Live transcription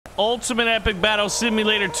Ultimate Epic Battle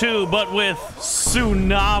Simulator 2, but with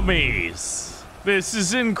tsunamis. This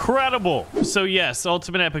is incredible. So yes,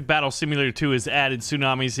 Ultimate Epic Battle Simulator 2 has added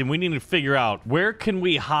tsunamis, and we need to figure out where can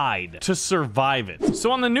we hide to survive it.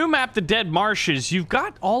 So on the new map, the Dead Marshes, you've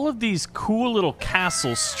got all of these cool little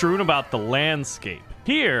castles strewn about the landscape.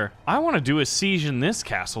 Here, I want to do a siege in this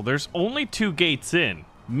castle. There's only 2 gates in.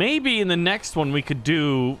 Maybe in the next one we could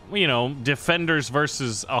do, you know, defenders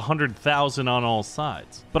versus 100,000 on all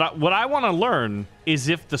sides. But what I want to learn is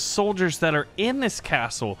if the soldiers that are in this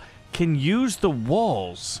castle can use the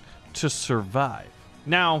walls to survive.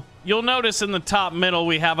 Now, you'll notice in the top middle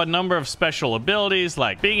we have a number of special abilities,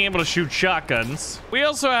 like being able to shoot shotguns. We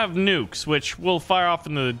also have nukes, which we'll fire off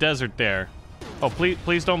into the desert there. Oh,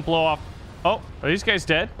 please don't blow off. Oh, are these guys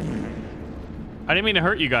dead? I didn't mean to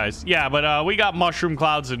hurt you guys. Yeah, but we got mushroom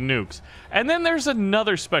clouds and nukes. And then there's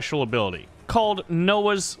another special ability called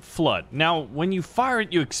Noah's Flood. Now, when you fire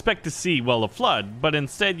it, you expect to see, well, a flood, but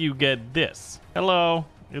instead you get this. Hello.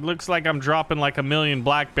 It looks like I'm dropping like a million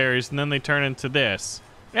blackberries, and then they turn into this.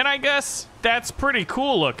 And I guess that's pretty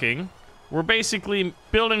cool looking. We're basically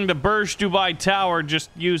building the Burj Dubai Tower just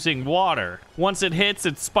using water. Once it hits,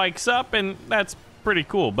 it spikes up, and that's pretty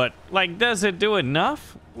cool. But, like, does it do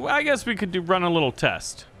enough? Well, I guess we could run a little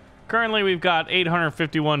test. Currently, we've got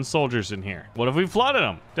 851 soldiers in here. What if we flooded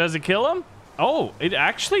them? Does it kill them? Oh, it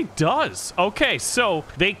actually does. Okay, so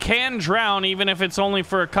they can drown even if it's only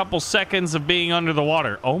for a couple seconds of being under the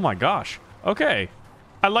water. Oh my gosh. Okay.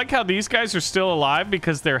 I like how these guys are still alive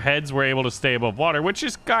because their heads were able to stay above water, which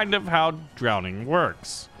is kind of how drowning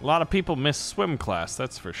works. A lot of people miss swim class,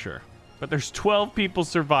 that's for sure. But there's 12 people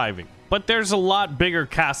surviving. But there's a lot bigger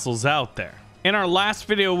castles out there. In our last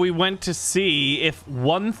video, we went to see if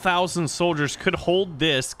 1,000 soldiers could hold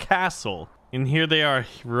this castle. And here they are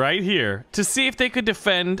right here to see if they could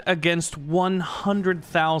defend against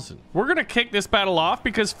 100,000. We're going to kick this battle off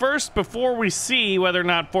because first, before we see whether or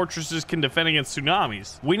not fortresses can defend against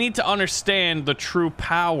tsunamis, we need to understand the true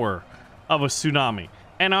power of a tsunami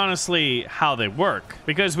and honestly how they work,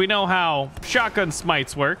 because we know how shotgun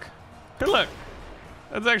smites work. Hey, look,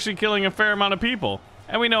 that's actually killing a fair amount of people.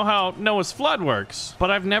 And we know how Noah's Flood works,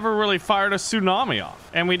 but I've never really fired a tsunami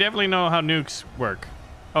off. And we definitely know how nukes work.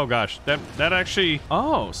 Oh gosh, that actually,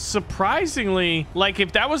 oh, surprisingly, like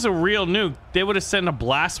if that was a real nuke, they would have sent a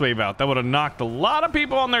blast wave out that would have knocked a lot of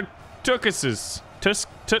people on their tukuses.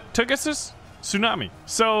 Tukuses? Tsunami.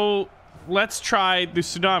 So let's try the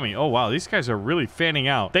tsunami. Oh wow, these guys are really fanning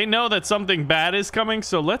out. They know that something bad is coming,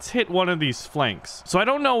 so let's hit one of these flanks. So I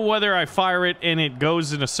don't know whether I fire it and it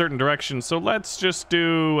goes in a certain direction, so let's just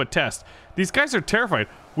do a test. These guys are terrified.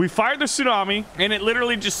 We fired the tsunami, and it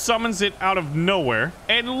literally just summons it out of nowhere.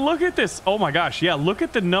 And look at this. Oh my gosh, yeah, look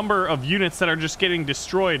at the number of units that are just getting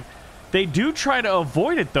destroyed. They do try to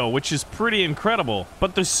avoid it, though, which is pretty incredible.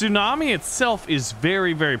 But the tsunami itself is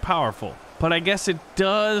very, very powerful. But I guess it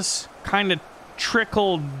does kind of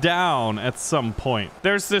trickle down at some point.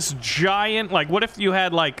 There's this giant, like, what if you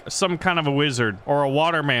had, like, some kind of a wizard or a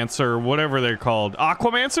watermancer or whatever they're called?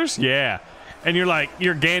 Aquamancers? Yeah. And you're like,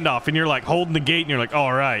 you're Gandalf, and you're like holding the gate, and you're like,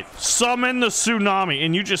 all right, summon the tsunami.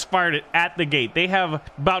 And you just fired it at the gate. They have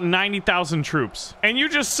about 90,000 troops. And you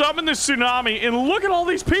just summon the tsunami, and look at all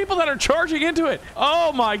these people that are charging into it.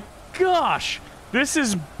 Oh my gosh. This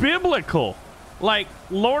is biblical. Like,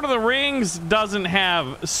 Lord of the Rings doesn't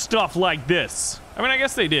have stuff like this. I mean, I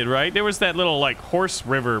guess they did, right? There was that little, like, horse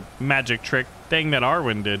river magic trick thing that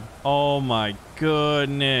Arwen did. Oh my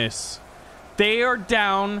goodness. They are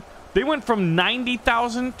down. They went from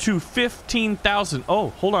 90,000 to 15,000.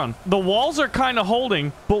 Oh, hold on. The walls are kind of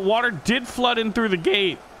holding, but water did flood in through the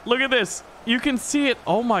gate. Look at this. You can see it.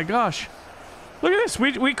 Oh my gosh. Look at this.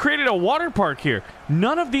 We created a water park here.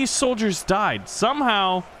 None of these soldiers died.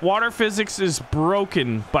 Somehow, water physics is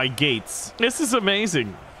broken by gates. This is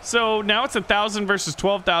amazing. So now it's 1,000 versus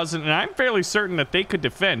 12,000, and I'm fairly certain that they could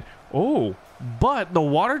defend. Oh, but the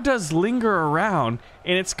water does linger around,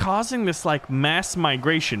 and it's causing this, like, mass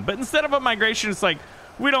migration. But instead of a migration, it's like,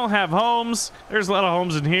 we don't have homes. There's a lot of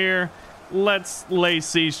homes in here. Let's lay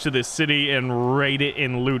siege to this city and raid it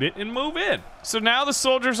and loot it and move in. So now the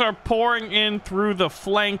soldiers are pouring in through the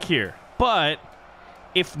flank here. But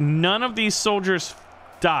if none of these soldiers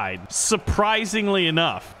died, surprisingly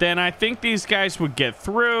enough, then I think these guys would get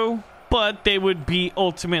through, but they would be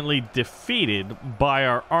ultimately defeated by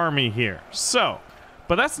our army here. So,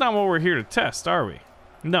 but that's not what we're here to test, are we?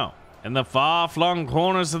 No. In the far-flung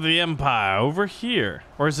corners of the empire, over here.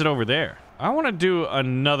 Or is it over there? I want to do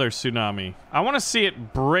another tsunami. I want to see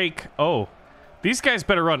it break. Oh, these guys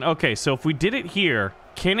better run. Okay, so if we did it here,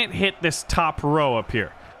 can it hit this top row up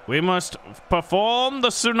here? We must perform the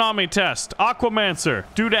tsunami test. Aquamancer,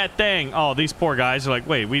 do that thing. Oh, these poor guys are like,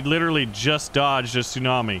 wait, we literally just dodged a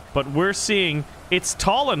tsunami. But we're seeing it's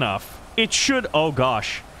tall enough. It should, oh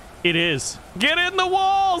gosh, it is. Get in the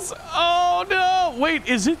walls. Oh no, wait,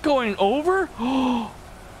 is it going over?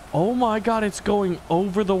 Oh my God, it's going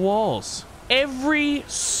over the walls. Every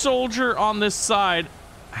soldier on this side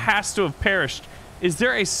has to have perished. Is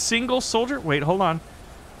there a single soldier? Wait, hold on.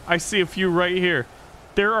 I see a few right here.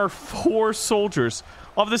 There are 4 soldiers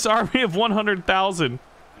of this army of 100,000.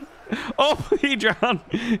 Oh, he drowned.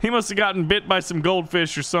 He must have gotten bit by some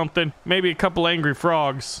goldfish or something. Maybe a couple angry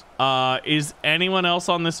frogs. Is anyone else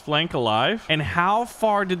on this flank alive? And how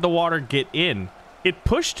far did the water get in? It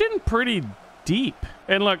pushed in pretty deep.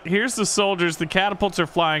 And look, here's the soldiers. The catapults are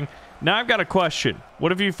flying. Now I've got a question.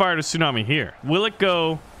 What if you fired a tsunami here? Will it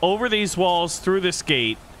go over these walls through this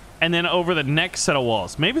gate and then over the next set of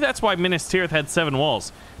walls? Maybe that's why Minas Tirith had 7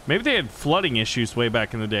 walls. Maybe they had flooding issues way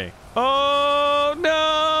back in the day. Oh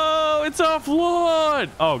no, it's a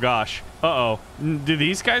flood. Oh gosh. Uh-oh. Do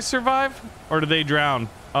these guys survive or do they drown?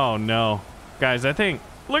 Oh no. Guys, I think,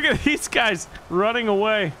 look at these guys running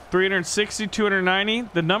away. 360, 290.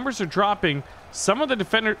 The numbers are dropping. Some of the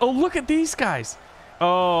defenders, oh, look at these guys.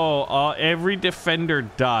 Oh, every defender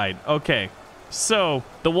died. Okay, so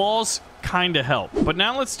the walls kind of help. But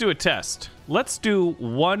now let's do a test. Let's do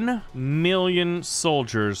 1 million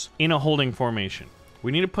soldiers in a holding formation.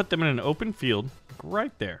 We need to put them in an open field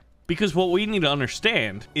right there. Because what we need to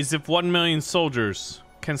understand is if 1 million soldiers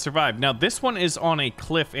can survive. Now, this one is on a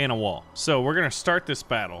cliff and a wall. So we're going to start this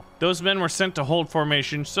battle. Those men were sent to hold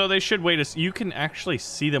formation, so they should wait us. You can actually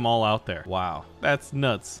see them all out there. Wow, that's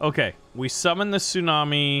nuts. Okay, we summon the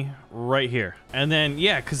tsunami right here. And then,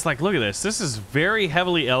 yeah, because like, look at this. This is very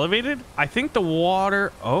heavily elevated. I think the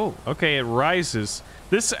water, oh, okay, it rises.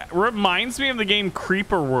 This reminds me of the game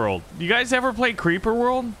Creeper World. You guys ever play Creeper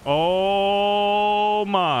World? Oh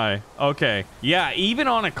my. Okay. Yeah, even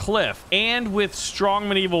on a cliff and with strong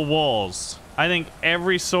medieval walls, I think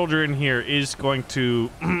every soldier in here is going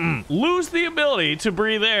to lose the ability to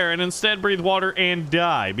breathe air and instead breathe water and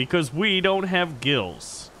die because we don't have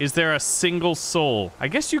gills. Is there a single soul? I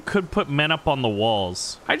guess you could put men up on the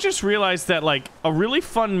walls. I just realized that like a really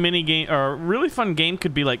fun mini game or a really fun game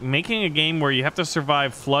could be like making a game where you have to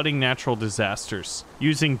survive flooding natural disasters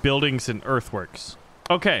using buildings and earthworks.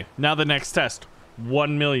 Okay, now the next test.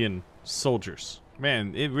 1 million soldiers.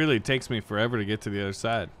 Man, it really takes me forever to get to the other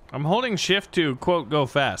side. I'm holding shift to, quote, go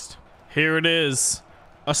fast. Here it is.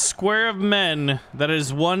 A square of men that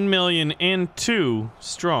is 1,000,002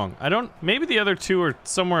 strong. Maybe the other 2 are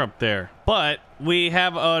somewhere up there. But we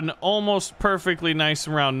have an almost perfectly nice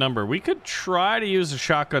round number. We could try to use a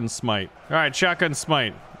shotgun smite. All right, shotgun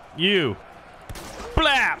smite. You.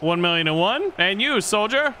 Blap! 1,000,001. And you,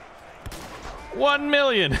 soldier. 1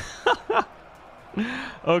 million.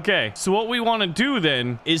 Okay, so what we want to do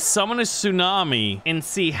then is summon a tsunami and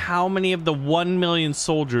see how many of the 1 million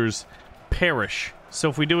soldiers perish. So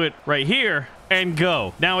if we do it right here and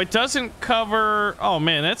go. Now it doesn't cover, oh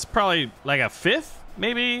man, that's probably like a 5th,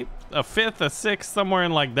 maybe a 5th, a 6th, somewhere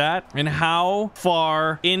in like that. And how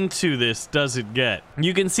far into this does it get?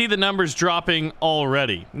 You can see the numbers dropping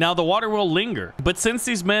already. Now the water will linger, but since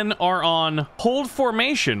these men are on hold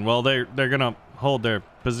formation, well, they're gonna hold their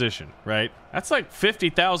position, right? That's like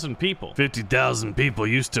 50,000 people. 50,000 people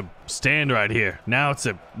used to stand right here. Now it's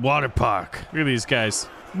a water park. Look at these guys.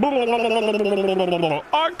 I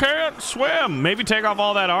can't swim. Maybe take off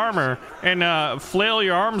all that armor and flail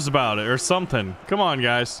your arms about it or something. Come on,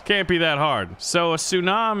 guys. Can't be that hard. So a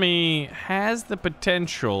tsunami has the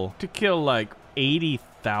potential to kill like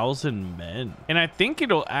 80,000 men. And I think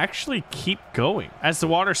it'll actually keep going. As the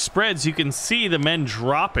water spreads, you can see the men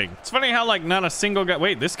dropping. It's funny how like not a single guy...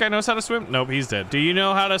 Wait, this guy knows how to swim? Nope, he's dead. Do you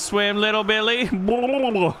know how to swim, little Billy?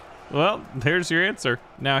 Well, there's your answer.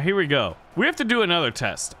 Now, here we go. We have to do another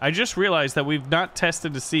test. I just realized that we've not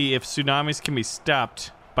tested to see if tsunamis can be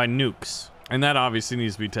stopped by nukes. And that obviously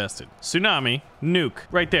needs to be tested. Tsunami, nuke,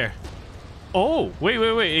 right there. Oh, wait.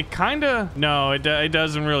 It kind of... No, it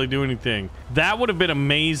doesn't really do anything. That would have been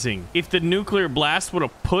amazing if the nuclear blast would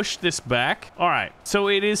have pushed this back. All right, so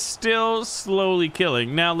it is still slowly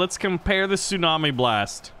killing. Now, let's compare the tsunami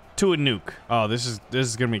blast to a nuke. Oh, this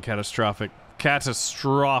is going to be catastrophic.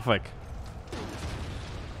 Catastrophic.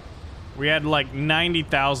 We had like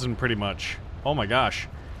 90,000 pretty much. Oh my gosh.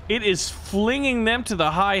 It is flinging them to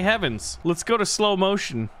the high heavens. Let's go to slow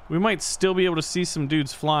motion. We might still be able to see some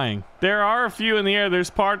dudes flying. There are a few in the air.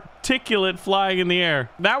 There's particulate flying in the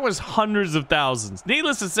air. That was hundreds of thousands.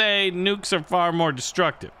 Needless to say, nukes are far more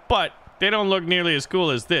destructive. But they don't look nearly as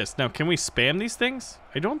cool as this. Now, can we spam these things?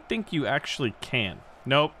 I don't think you actually can.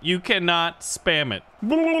 Nope, you cannot spam it.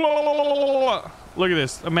 Look at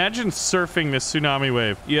this. Imagine surfing this tsunami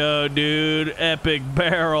wave. Yo, dude, epic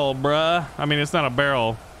barrel, bruh. I mean, it's not a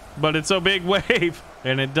barrel, but it's a big wave.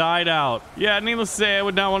 And it died out. Yeah, needless to say, I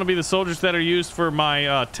would not want to be the soldiers that are used for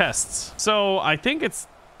my tests. So I think it's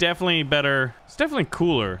definitely better. It's definitely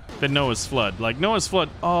cooler than Noah's Flood. Like Noah's Flood.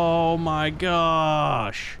 Oh my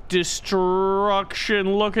gosh.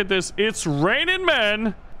 Destruction. Look at this. It's raining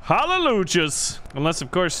men. Hallelujahs. Unless, of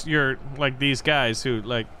course, you're like these guys who,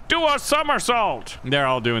 like, do a somersault. They're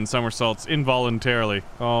all doing somersaults involuntarily.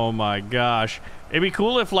 Oh my gosh. It'd be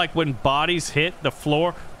cool if, like, when bodies hit the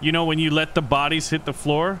floor, you know, when you let the bodies hit the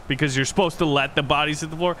floor, because you're supposed to let the bodies hit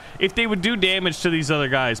the floor, if they would do damage to these other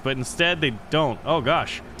guys, but instead they don't. Oh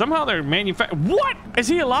gosh. Somehow they're What? Is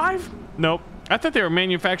he alive? Nope. I thought they were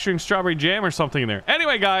manufacturing strawberry jam or something in there.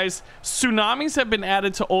 Anyway, guys, tsunamis have been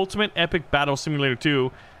added to Ultimate Epic Battle Simulator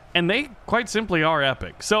 2. And they quite simply are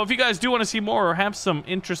epic. So if you guys do want to see more or have some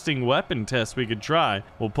interesting weapon tests we could try,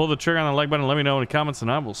 we'll pull the trigger on the like button and let me know in the comments,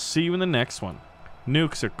 and I will see you in the next one.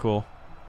 Nukes are cool.